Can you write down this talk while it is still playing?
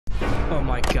Oh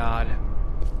my god.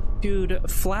 Dude,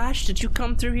 Flash, did you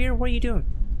come through here? What are you doing?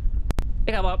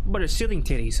 I got a bunch of ceiling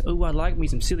titties. Oh, I'd like me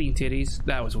some ceiling titties.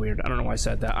 That was weird. I don't know why I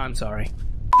said that. I'm sorry.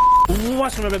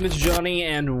 What's up, Mr. Johnny,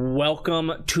 and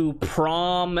welcome to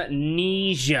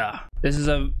Promnesia. This is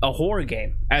a horror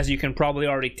game, as you can probably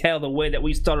already tell the way that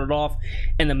we started off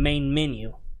in the main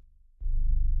menu.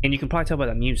 And you can probably tell by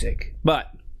the music. But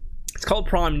it's called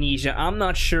Promnesia. I'm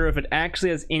not sure if it actually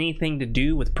has anything to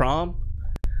do with prom.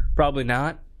 Probably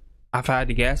not. If I had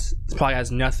to guess, it probably has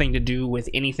nothing to do with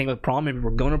anything with prom. Maybe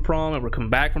we're going to prom, maybe we're coming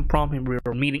back from prom, maybe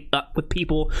we're meeting up with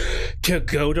people to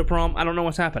go to prom. I don't know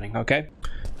what's happening, okay?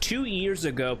 2 years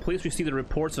ago, police received the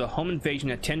reports of a home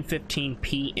invasion at 10:15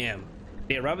 p.m.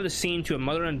 They arrived at the scene to a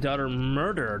mother and daughter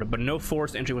murdered, but no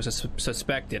forced entry was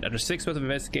suspected. After 6 months of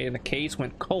investigating, the case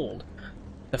went cold.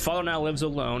 The father now lives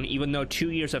alone. Even though 2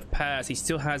 years have passed, he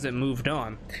still hasn't moved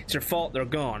on. It's your fault they're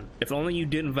gone. If only you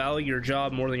didn't value your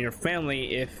job more than your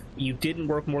family. If you didn't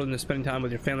work more than spending time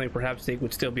with your family, perhaps they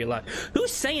would still be alive.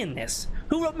 Who's saying this?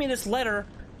 Who wrote me this letter?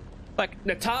 Like,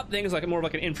 the top thing is like more of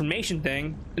like an information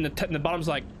thing, and the bottom's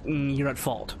like, you're at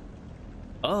fault.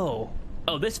 Oh,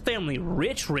 this family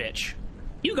rich.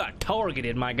 You got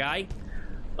targeted, my guy.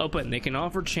 Open. They can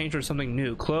offer change or something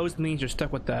new. Closed means you're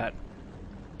stuck with that.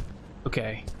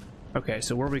 Okay,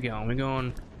 so where are we going? We're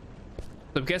going...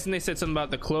 So I'm guessing they said something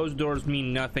about the closed doors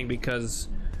mean nothing because...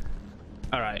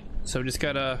 Alright, so I just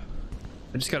gotta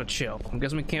chill. I'm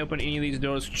guessing we can't open any of these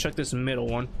doors. Check this middle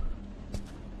one.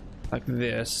 Like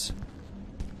this.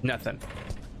 Nothing.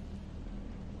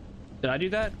 Did I do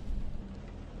that?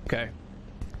 Okay.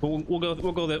 We'll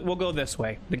go this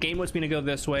way. The game wants me to go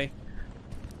this way.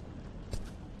 Oh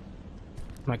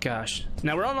my gosh.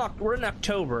 Now we're in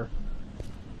October.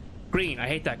 Green, I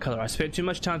hate that color. I spent too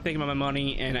much time thinking about my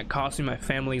money and it cost me my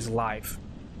family's life.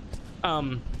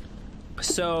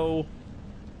 So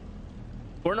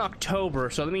we're in October,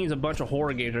 so that means a bunch of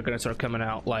horror games are gonna start coming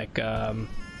out, like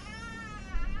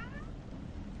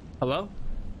hello?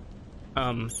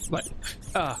 Like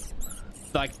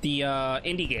the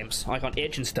indie games, like on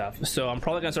itch and stuff. So I'm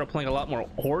probably gonna start playing a lot more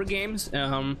horror games.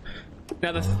 Now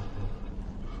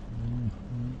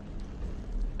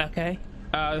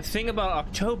the thing about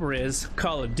October is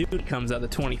Call of Duty comes out the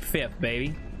 25th,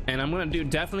 baby, and I'm gonna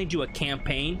definitely do a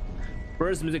campaign. Where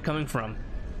is the music coming from?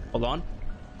 Hold on.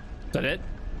 Is that it?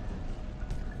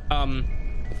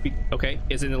 Okay,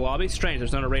 is it in the lobby? Strange,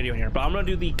 there's not a radio in here, but I'm gonna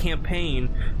do the campaign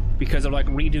because I'm like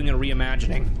redoing and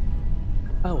reimagining.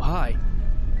 Oh, hi.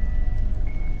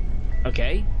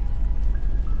 Okay.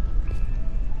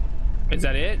 Is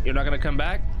that it? You're not gonna come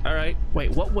back? All right.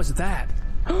 Wait, what was that?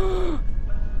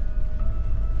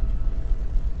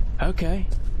 Okay.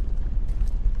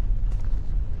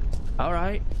 All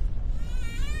right.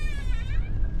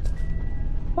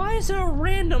 Why is there a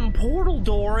random portal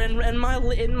door in my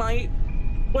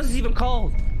what is it even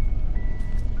called?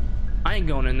 I ain't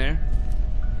going in there.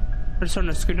 I'm just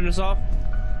turning the scooters off.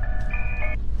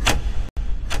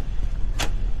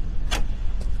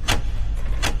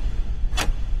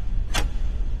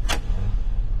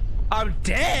 I'm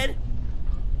dead?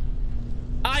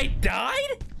 I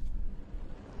died?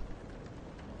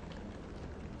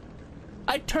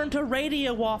 I turned the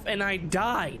radio off and I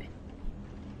died.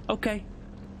 Okay,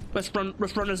 let's run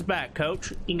this back,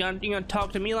 coach. You gonna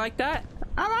talk to me like that?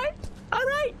 All right.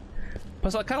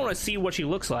 Plus, I kind of want to see what she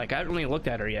looks like. I haven't really looked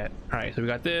at her yet. All right, so we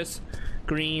got this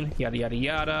green, yada yada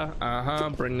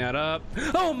yada. Bring that up.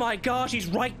 Oh my gosh, he's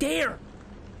right there.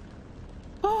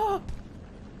 Oh,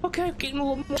 okay, getting a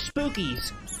little more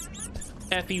spookies.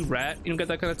 F you, rat. You don't got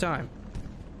that kind of time.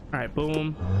 All right,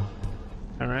 boom.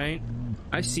 All right.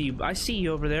 I see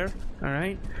you over there. All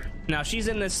right. Now she's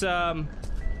in this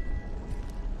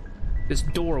this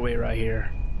doorway right here.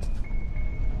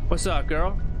 What's up,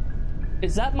 girl?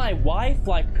 Is that my wife?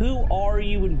 Like, who are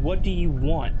you and what do you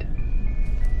want?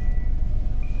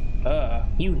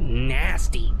 You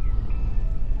nasty.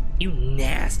 You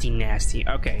nasty.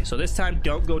 Okay, so this time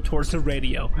don't go towards the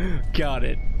radio. Got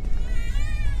it.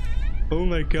 Oh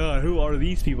my god, who are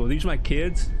these people? These are my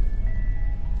kids?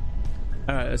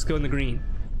 Alright, let's go in the green.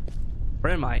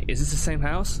 Where am I? Is this the same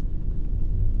house?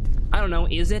 I don't know,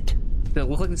 is it? Does it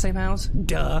look like the same house?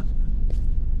 Duh.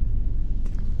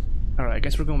 Alright, I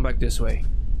guess we're going back this way.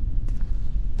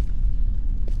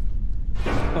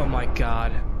 Oh my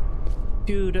god.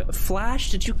 Dude,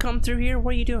 Flash, did you come through here?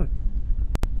 What are you doing?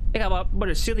 I got a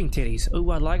bunch of ceiling titties.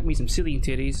 Oh, I'd like me some ceiling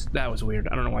titties. That was weird.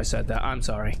 I don't know why I said that. I'm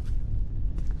sorry.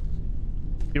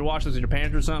 You're watching this in your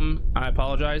pants or something? I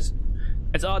apologize.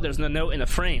 It's odd there's no note in the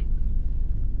frame.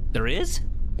 There is?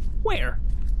 Where?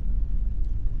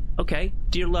 Okay,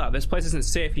 dear love, this place isn't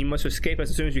safe. You must escape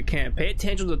as soon as you can. Pay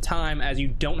attention to the time as you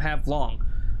don't have long.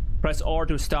 Press R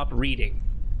to stop reading.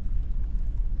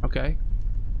 Okay.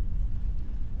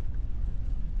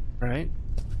 Alright.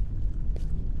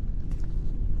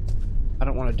 I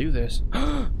don't want to do this.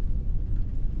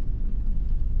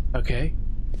 Okay.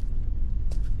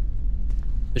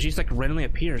 So she just like randomly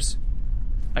appears.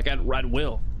 Like at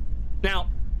will.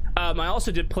 Now, I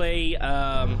also did play,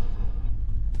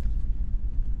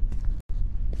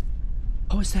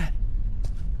 what was that?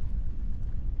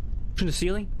 From the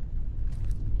ceiling?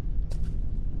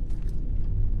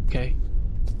 Okay.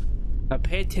 Now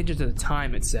pay attention to the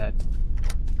time, it said.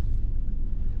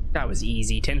 That was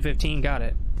easy. 10:15, got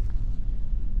it.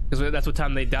 Because that's what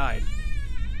time they died.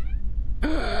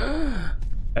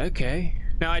 Okay.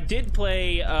 Now I did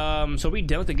play, so are we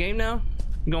done with the game now?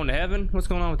 I'm going to heaven? What's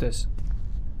going on with this?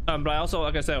 But I also,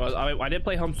 like I said, I did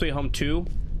play Home Sweet Home 2.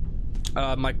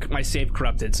 My save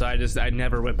corrupted, so I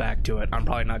never went back to it. I'm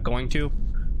probably not going to.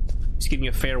 Just giving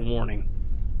you a fair warning.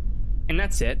 And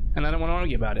that's it. And I don't want to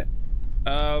argue about it.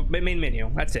 Main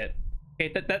menu. That's it.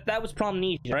 Okay, that was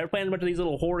Promnesia. Right, playing a bunch of these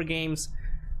little horror games.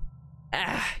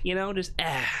 You know, just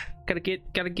gotta get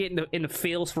in the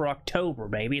feels for October,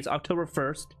 baby. It's October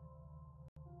 1st.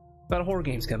 A lot of horror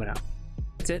games coming out.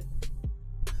 That's it.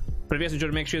 But if you guys enjoyed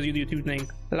it, make sure you do your YouTube thing.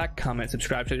 Like, comment,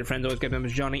 subscribe, tell your friends. Always get them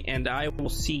as Johnny, and I will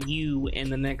see you in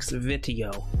the next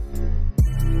video.